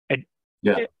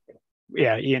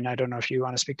 Ian, I don't know if you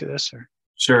want to speak to this or.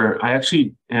 Sure, I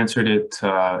actually answered it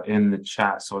in the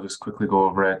chat, so I'll just quickly go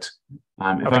over it.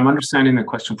 If Okay. I'm understanding the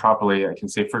question properly, I can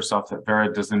say first off that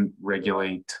Vera doesn't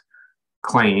regulate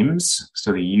claims,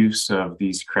 so the use of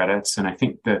these credits. And I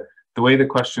think that the way the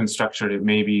question is structured, it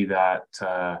may be that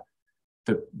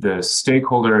the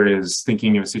stakeholder is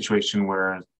thinking of a situation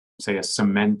where, say, a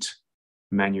cement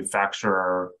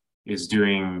manufacturer is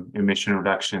doing emission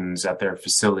reductions at their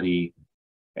facility,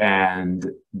 and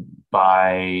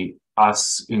by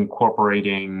us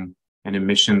incorporating an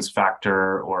emissions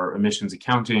factor or emissions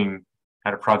accounting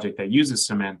at a project that uses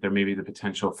cement, there may be the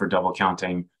potential for double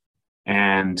counting.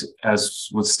 And as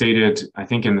was stated, I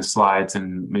think in the slides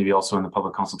and maybe also in the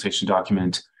public consultation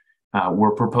document,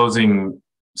 we're proposing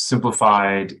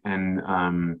simplified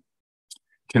and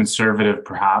conservative,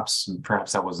 perhaps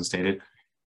that wasn't stated,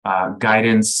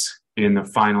 guidance in the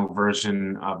final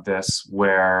version of this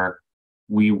where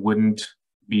we wouldn't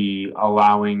be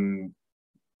allowing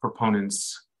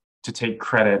proponents to take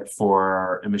credit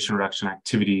for emission reduction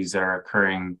activities that are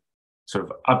occurring sort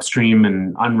of upstream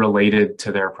and unrelated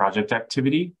to their project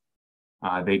activity.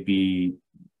 They'd be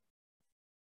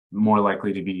more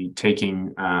likely to be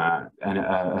taking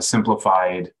a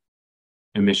simplified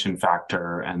emission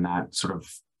factor, and that sort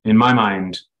of, in my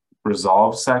mind,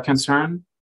 resolves that concern.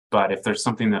 But if there's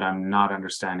something that I'm not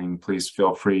understanding, please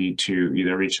feel free to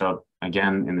either reach out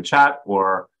again in the chat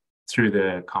or through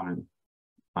the comment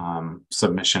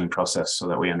submission process so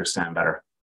that we understand better.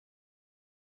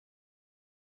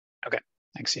 Okay,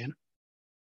 thanks, Ian.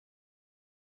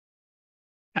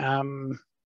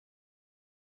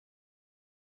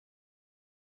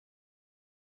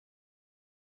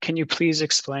 Can you please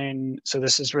explain, so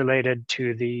this is related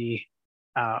to the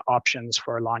options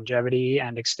for longevity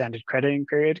and extended crediting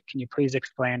period. Can you please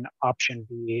explain option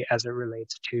B as it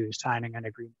relates to signing an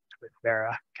agreement with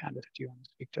Verra? Candace, do you want to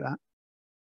speak to that?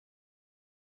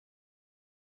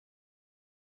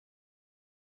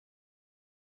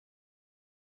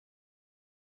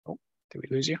 Oh, did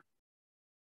we lose you?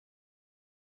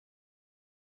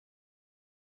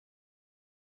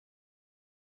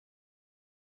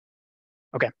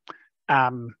 Okay.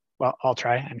 Well, I'll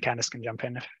try, and Candace can jump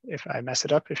in if I mess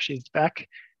it up, if she's back.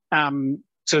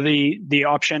 So the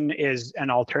option is an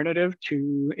alternative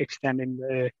to extending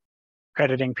the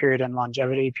crediting period and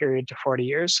longevity period to 40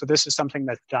 years. So this is something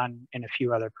that's done in a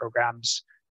few other programs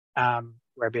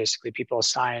where basically people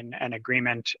sign an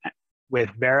agreement with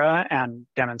Verra and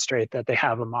demonstrate that they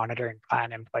have a monitoring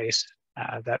plan in place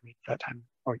that meets that time.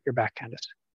 Oh, you're back, Candace.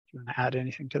 Do you want to add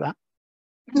anything to that?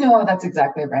 No, that's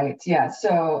exactly right. Yeah.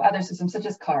 So other systems such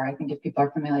as CAR, I think if people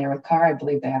are familiar with CAR, I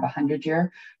believe they have a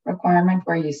 100-year requirement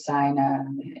where you sign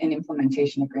an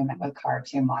implementation agreement with CAR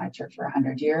to monitor for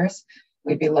 100 years.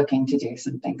 We'd be looking to do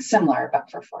something similar,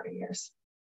 but for 40 years.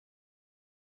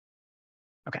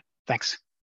 Okay, thanks.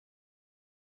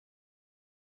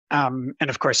 And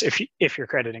of course, if your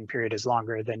crediting period is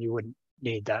longer, then you wouldn't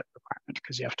need that requirement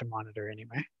because you have to monitor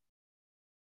anyway.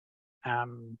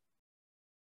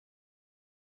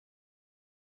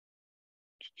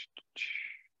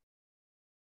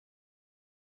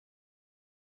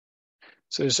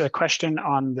 So there's a question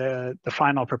on the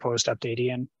final proposed update,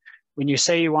 Ian. When you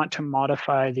say you want to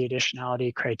modify the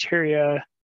additionality criteria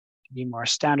to be more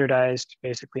standardized,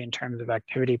 basically in terms of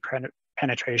activity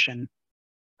penetration,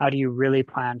 how do you really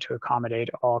plan to accommodate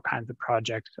all kinds of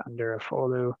projects under a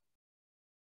FOLU?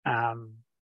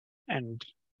 And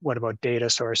what about data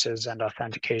sources and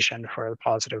authentication for the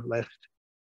positive list?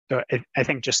 So I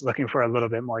think just looking for a little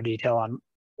bit more detail on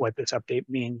what this update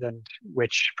means and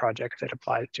which projects it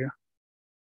applies to.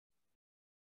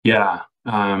 Yeah.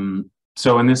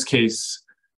 So in this case,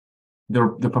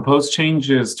 the proposed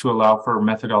change is to allow for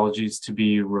methodologies to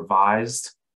be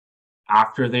revised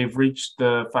after they've reached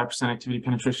the 5% activity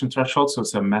penetration threshold. So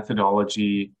it's a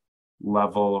methodology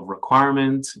level of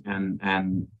requirement,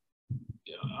 and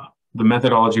the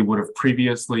methodology would have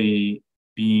previously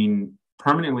been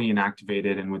permanently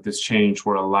inactivated, and with this change,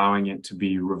 we're allowing it to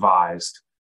be revised.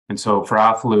 And so for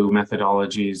AFLU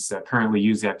methodologies that currently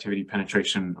use the activity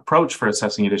penetration approach for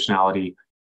assessing additionality,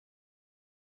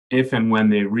 if and when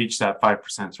they reach that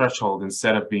 5% threshold,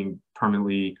 instead of being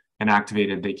permanently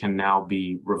inactivated, they can now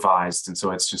be revised. And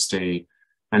so it's just an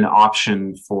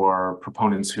option for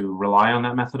proponents who rely on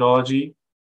that methodology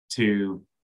to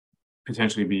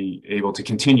potentially be able to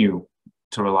continue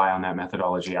to rely on that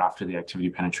methodology after the activity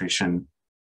penetration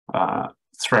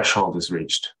threshold is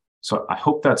reached. So I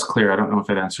hope that's clear. I don't know if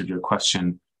it answered your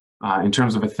question. In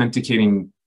terms of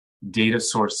authenticating data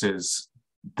sources,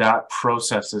 that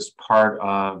process is part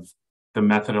of the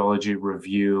methodology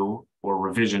review or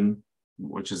revision,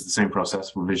 which is the same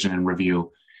process, revision and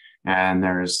review. And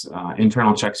there's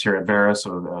internal checks here at Verra,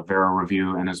 so Verra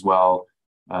review, and as well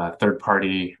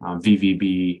third-party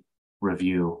VVB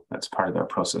review. That's part of that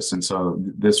process. And so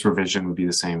this revision would be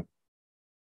the same.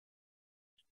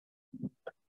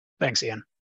 Thanks, Ian.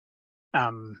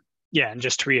 Yeah, and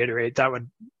just to reiterate, that would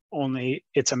only,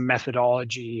 it's a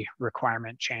methodology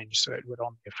requirement change, so it would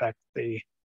only affect the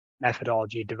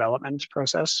methodology development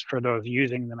process. For those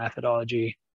using the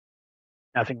methodology,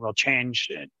 nothing will change,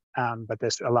 but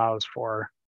this allows for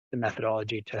the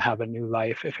methodology to have a new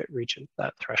life if it reaches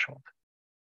that threshold.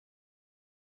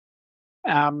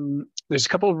 There's a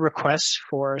couple of requests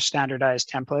for standardized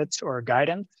templates or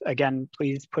guidance. Again,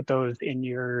 please put those in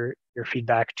your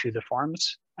feedback to the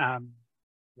forums.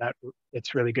 That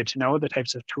it's really good to know the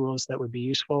types of tools that would be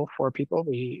useful for people.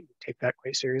 We take that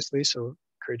quite seriously, so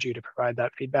encourage you to provide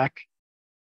that feedback.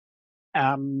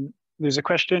 There's a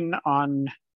question on,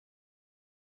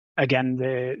 again,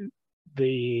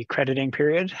 the crediting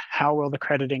period. How will the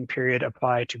crediting period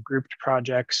apply to grouped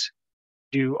projects?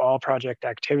 Do all project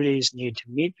activities need to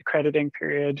meet the crediting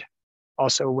period?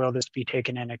 Also, will this be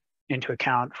taken into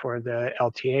account for the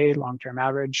LTA, long-term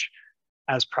average,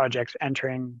 as projects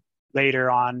entering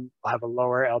later on will have a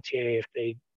lower LTA if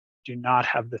they do not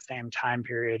have the same time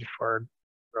period for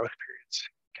growth periods?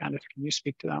 Candice, can you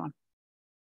speak to that one?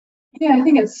 Yeah, I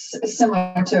think it's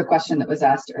similar to a question that was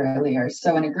asked earlier.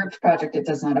 So in a grouped project, it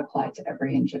does not apply to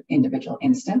every individual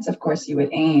instance. Of course, you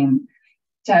would aim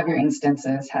to have your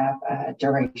instances have a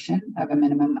duration of a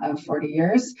minimum of 40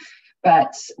 years,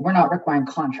 but we're not requiring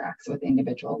contracts with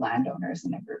individual landowners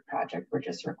in a group project. We're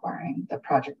just requiring the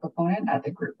project proponent at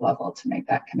the group level to make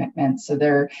that commitment. So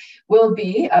there will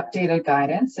be updated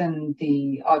guidance in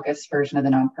the August version of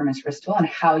the non-permanence risk tool on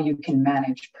how you can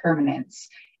manage permanence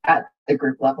at the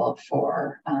group level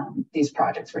for these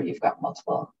projects where you've got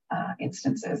multiple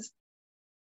instances.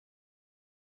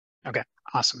 Okay,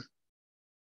 awesome.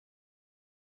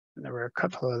 And there were a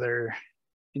couple other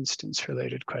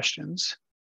instance-related questions.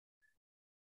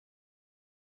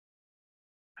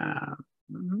 So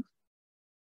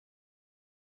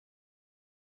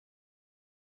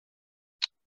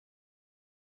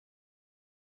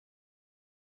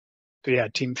yeah,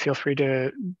 team, feel free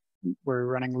to, we're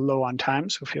running low on time,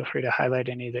 so feel free to highlight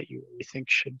any that you really think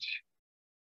should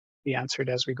be answered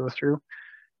as we go through.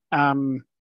 In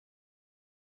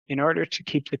order to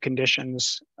keep the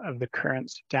conditions of the current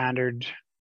standard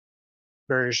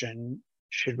version,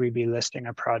 should we be listing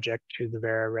a project to the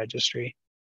VERA registry?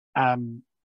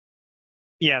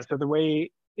 Yeah, so the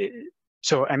way,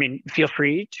 so I mean, feel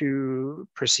free to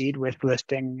proceed with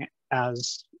listing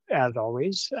as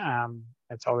always.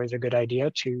 It's always a good idea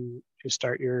to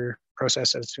start your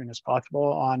process as soon as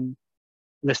possible on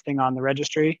listing on the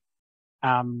registry.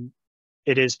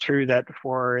 It is true that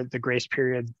for the grace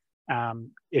period,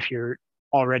 if you're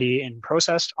already in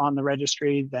process on the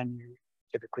registry, then you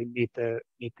typically meet the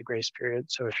grace period.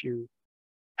 So if you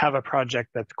have a project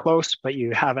that's close, but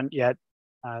you haven't yet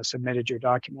submitted your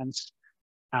documents,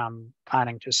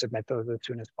 planning to submit those as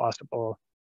soon as possible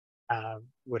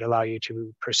would allow you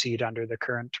to proceed under the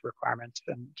current requirements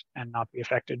and not be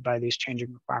affected by these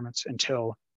changing requirements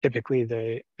until typically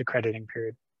the crediting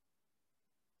period.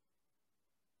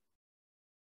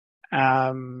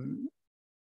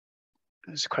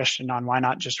 There's a question on why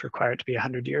not just require it to be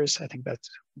 100 years. I think that's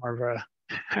more of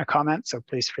a comment, so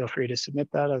please feel free to submit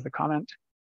that as a comment.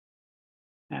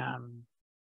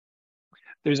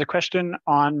 There's a question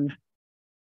on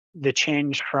the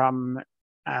change from,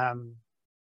 oh,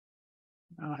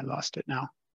 I lost it now,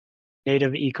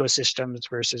 native ecosystems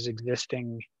versus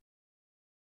existing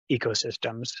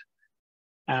ecosystems.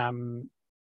 Anna,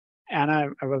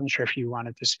 I wasn't sure if you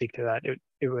wanted to speak to that.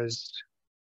 It was,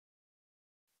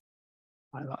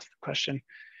 I lost the question.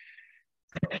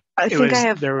 I think I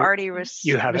have already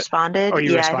responded. Oh,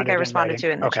 you responded. I think I responded to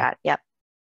it in the chat. Yep.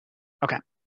 Okay.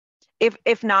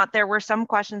 If not, there were some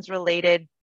questions related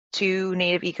to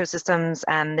native ecosystems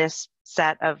and this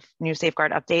set of new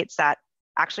safeguard updates that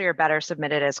actually are better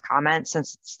submitted as comments,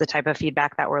 since it's the type of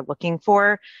feedback that we're looking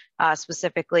for,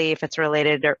 specifically if it's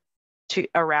related to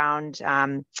around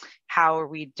how are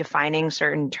we defining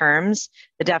certain terms.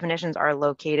 The definitions are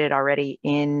located already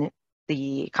in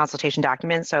the consultation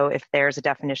document. So if there's a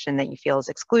definition that you feel is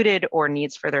excluded or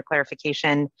needs further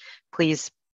clarification, please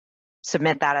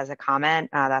submit that as a comment.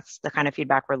 That's the kind of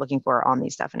feedback we're looking for on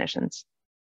these definitions.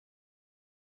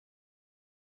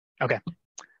 Okay,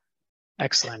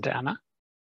 excellent, Anna.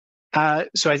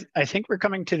 So I think we're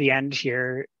coming to the end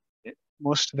here.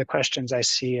 Most of the questions I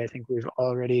see, I think we've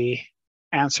already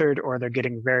answered, or they're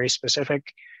getting very specific.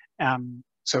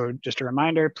 So just a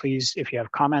reminder, please, if you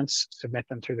have comments, submit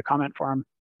them through the comment form.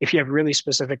 If you have really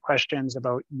specific questions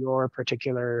about your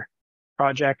particular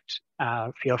project,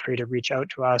 feel free to reach out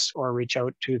to us or reach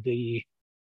out to the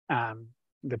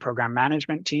program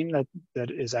management team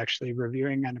that is actually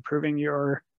reviewing and approving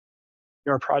your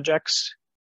projects.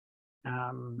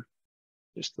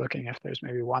 Just looking if there's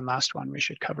maybe one last one we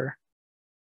should cover.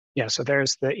 Yeah, so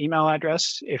there's the email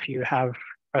address if you have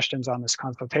questions on this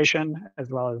consultation, as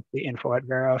well as the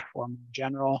info@vera for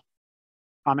general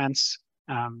comments.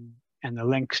 And the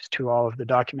links to all of the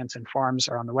documents and forms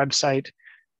are on the website.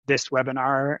 This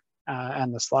webinar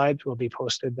and the slides will be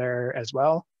posted there as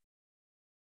well.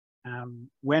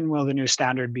 When will the new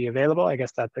standard be available? I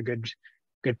guess that's a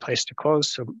good place to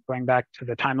close. So going back to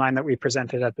the timeline that we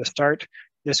presented at the start,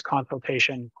 this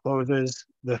consultation closes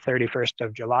the 31st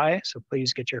of July. So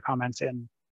please get your comments in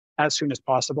as soon as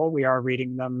possible. We are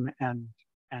reading them and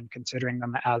and considering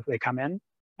them as they come in.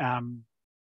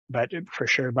 But for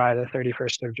sure by the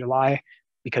 31st of July,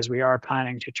 because we are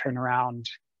planning to turn around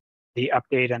the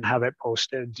update and have it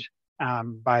posted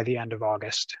by the end of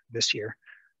August this year.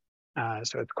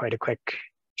 So it's quite a quick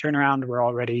turnaround. We're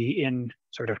already in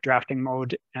sort of drafting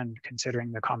mode and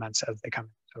considering the comments as they come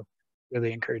in. So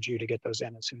really encourage you to get those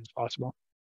in as soon as possible.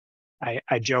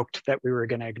 I joked that we were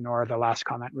going to ignore the last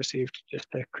comment received just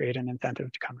to create an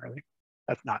incentive to come early.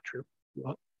 That's not true.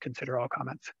 We'll consider all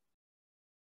comments.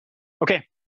 Okay,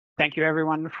 thank you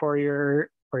everyone for your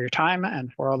time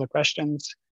and for all the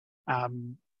questions.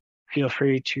 Feel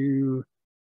free to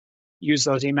use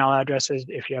those email addresses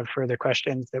if you have further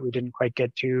questions that we didn't quite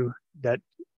get to that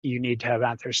you need to have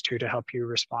answers to help you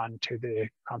respond to the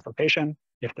consultation.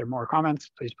 If there are more comments,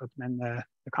 please put them in the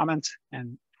comments.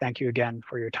 And thank you again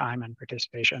for your time and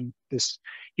participation.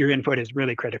 Your input is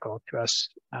really critical to us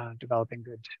developing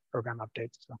good program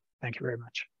updates. So thank you very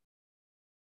much.